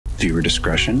Viewer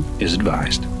discretion is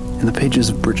advised. In the pages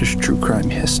of British true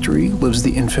crime history lives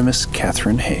the infamous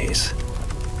Catharine Hayes.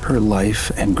 Her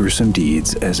life and gruesome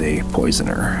deeds as a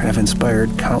poisoner have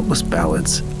inspired countless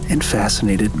ballads and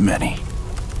fascinated many.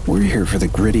 We're here for the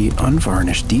gritty,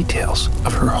 unvarnished details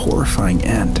of her horrifying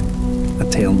end, a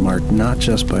tale marked not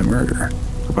just by murder,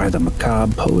 but by the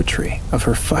macabre poetry of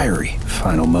her fiery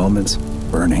final moments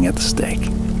burning at the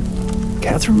stake.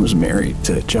 Catharine was married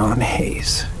to John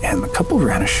Hayes, and the couple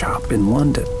ran a shop in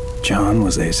London. John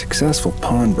was a successful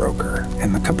pawnbroker,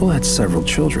 and the couple had several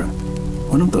children.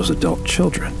 One of those adult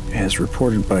children is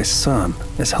reported by some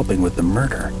as helping with the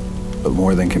murder. But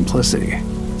more than complicity,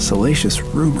 salacious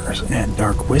rumors and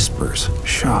dark whispers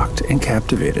shocked and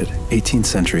captivated 18th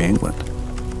century England.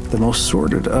 The most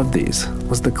sordid of these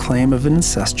was the claim of an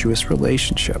incestuous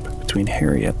relationship between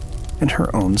Harriet and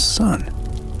her own son,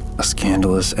 a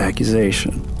scandalous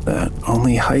accusation that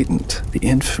only heightened the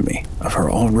infamy of her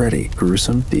already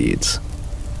gruesome deeds.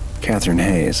 Catharine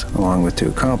Hayes, along with two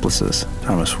accomplices,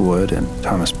 Thomas Wood and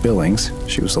Thomas Billings,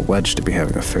 she was alleged to be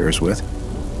having affairs with,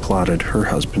 plotted her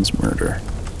husband's murder.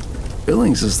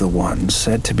 Billings is the one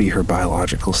said to be her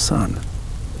biological son.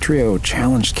 The trio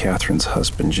challenged Catharine's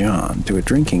husband John to a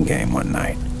drinking game one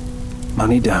night.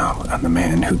 Money down on the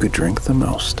man who could drink the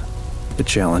most. The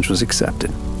challenge was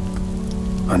accepted.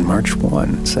 On March 1,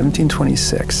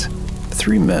 1726, the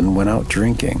three men went out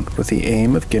drinking with the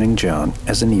aim of getting John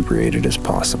as inebriated as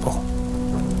possible.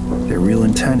 Their real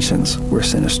intentions were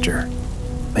sinister: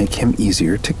 make him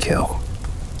easier to kill.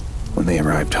 When they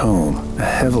arrived home, a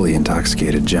heavily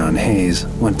intoxicated John Hayes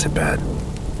went to bed.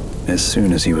 As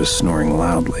soon as he was snoring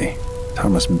loudly,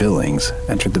 Thomas Billings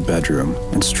entered the bedroom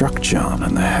and struck John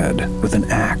on the head with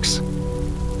an axe.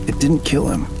 It didn't kill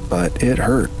him, but it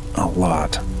hurt a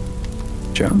lot.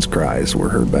 John's cries were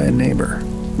heard by a neighbor,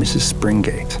 Mrs.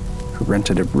 Springate, who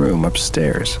rented a room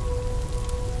upstairs.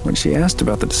 When she asked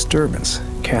about the disturbance,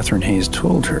 Catharine Hayes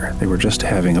told her they were just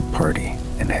having a party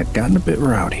and had gotten a bit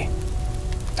rowdy.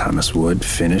 Thomas Wood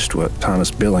finished what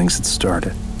Thomas Billings had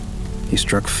started. He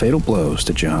struck fatal blows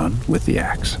to John with the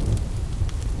axe.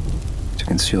 To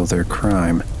conceal their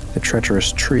crime, the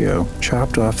treacherous trio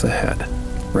chopped off the head,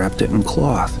 wrapped it in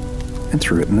cloth, and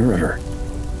threw it in the river.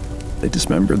 They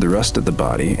dismembered the rest of the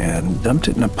body and dumped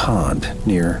it in a pond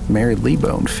near Mary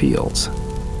Leabone Fields.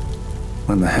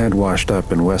 When the head washed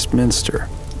up in Westminster,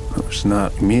 it was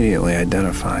not immediately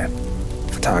identified.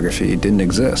 Photography didn't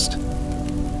exist.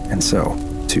 And so,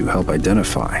 to help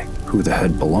identify who the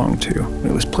head belonged to,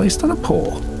 it was placed on a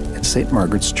pole in St.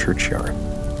 Margaret's churchyard.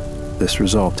 This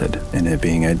resulted in it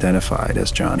being identified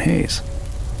as John Hayes.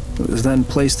 It was then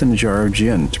placed in a jar of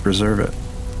gin to preserve it.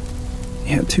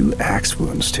 He had 2 axe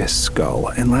wounds to his skull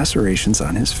and lacerations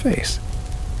on his face.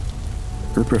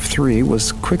 The group of 3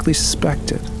 was quickly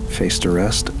suspected, faced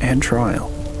arrest and trial.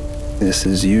 This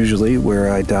is usually where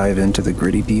I dive into the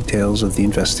gritty details of the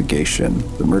investigation,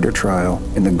 the murder trial,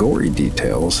 and the gory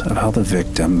details of how the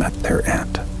victim met their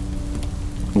end.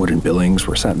 Wood and Billings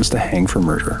were sentenced to hang for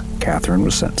murder. Catharine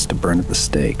was sentenced to burn at the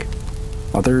stake.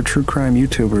 Other true crime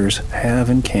YouTubers have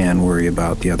and can worry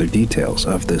about the other details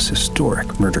of this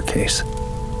historic murder case.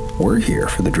 We're here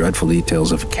for the dreadful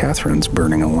details of Catharine's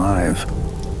burning alive.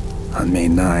 On May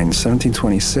 9,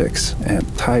 1726, at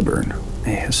Tyburn, a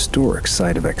historic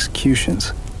site of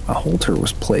executions, a halter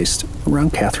was placed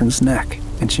around Catharine's neck,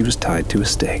 and she was tied to a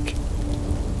stake.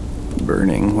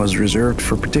 Burning was reserved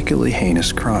for particularly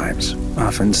heinous crimes,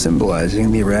 often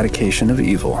symbolizing the eradication of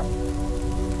evil.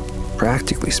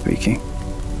 Practically speaking,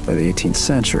 by the 18th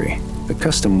century, the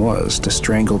custom was to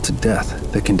strangle to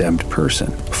death the condemned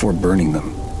person before burning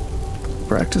them.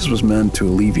 The practice was meant to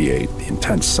alleviate the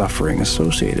intense suffering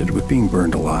associated with being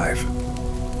burned alive.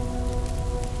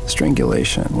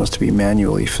 Strangulation was to be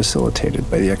manually facilitated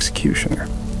by the executioner.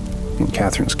 In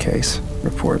Catharine's case,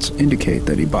 reports indicate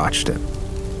that he botched it,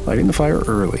 lighting the fire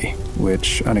early,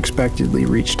 which unexpectedly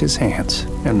reached his hands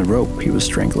and the rope he was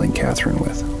strangling Catharine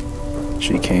with.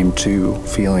 She came to,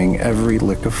 feeling every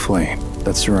lick of flame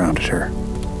that surrounded her.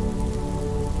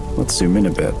 Let's zoom in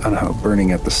a bit on how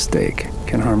burning at the stake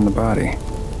can harm the body.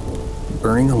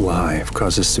 Burning alive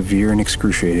causes severe and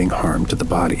excruciating harm to the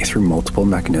body through multiple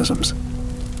mechanisms.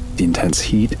 The intense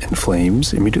heat and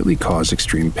flames immediately cause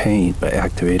extreme pain by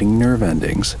activating nerve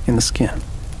endings in the skin.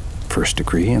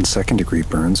 First-degree and second-degree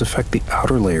burns affect the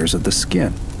outer layers of the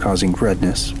skin, causing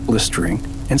redness, blistering,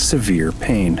 and severe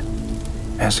pain.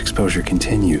 As exposure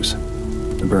continues,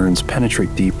 the burns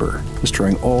penetrate deeper,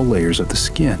 destroying all layers of the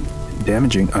skin,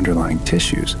 damaging underlying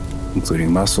tissues,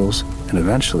 including muscles and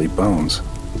eventually bones.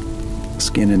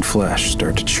 Skin and flesh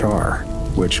start to char,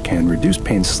 which can reduce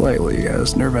pain slightly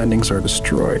as nerve endings are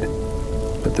destroyed.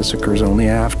 but this occurs only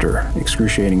after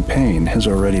excruciating pain has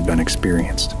already been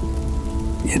experienced.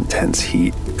 The intense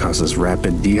heat causes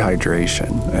rapid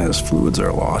dehydration as fluids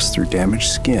are lost through damaged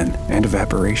skin and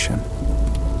evaporation.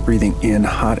 Breathing in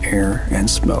hot air and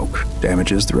smoke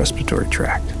damages the respiratory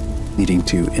tract, leading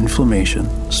to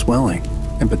inflammation, swelling,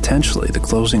 and potentially the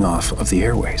closing off of the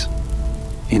airways.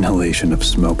 Inhalation of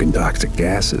smoke and toxic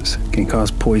gases can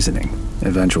cause poisoning,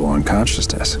 eventual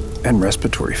unconsciousness, and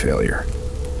respiratory failure.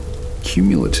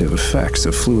 Cumulative effects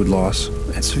of fluid loss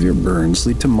and severe burns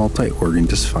lead to multi-organ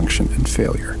dysfunction and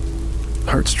failure.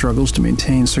 Heart struggles to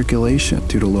maintain circulation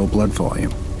due to low blood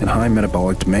volume and high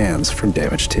metabolic demands from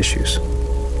damaged tissues.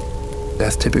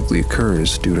 Death typically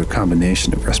occurs due to a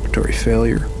combination of respiratory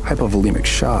failure, hypovolemic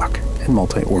shock, and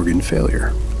multi-organ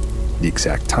failure. The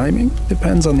exact timing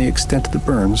depends on the extent of the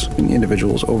burns and the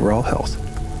individual's overall health.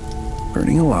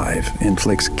 Burning alive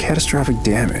inflicts catastrophic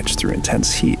damage through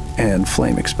intense heat and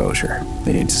flame exposure,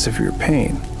 leading to severe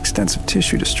pain, extensive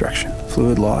tissue destruction,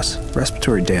 fluid loss,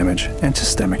 respiratory damage, and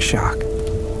systemic shock.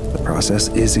 The process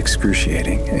is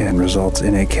excruciating and results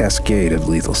in a cascade of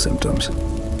lethal symptoms.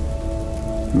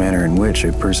 The manner in which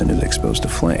a person is exposed to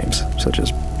flames, such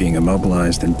as being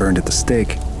immobilized and burned at the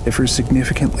stake, differs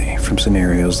significantly from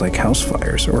scenarios like house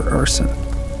fires or arson,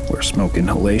 where smoke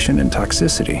inhalation and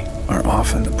toxicity are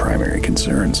often the primary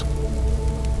concerns.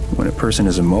 When a person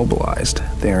is immobilized,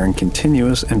 they are in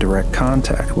continuous and direct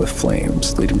contact with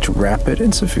flames, leading to rapid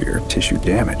and severe tissue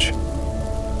damage.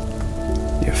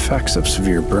 The effects of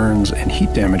severe burns and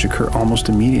heat damage occur almost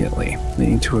immediately,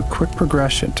 leading to a quick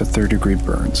progression to third-degree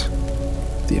burns.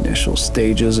 The initial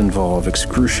stages involve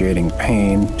excruciating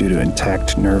pain due to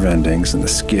intact nerve endings and the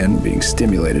skin being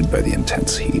stimulated by the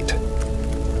intense heat.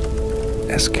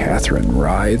 As Catharine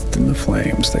writhed in the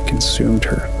flames that consumed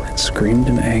her and screamed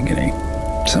in agony,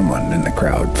 someone in the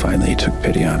crowd finally took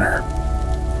pity on her.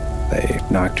 They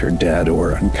knocked her dead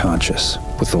or unconscious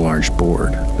with a large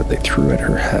board that they threw at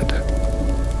her head.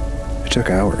 It took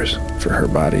hours for her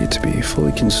body to be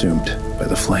fully consumed by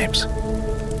the flames.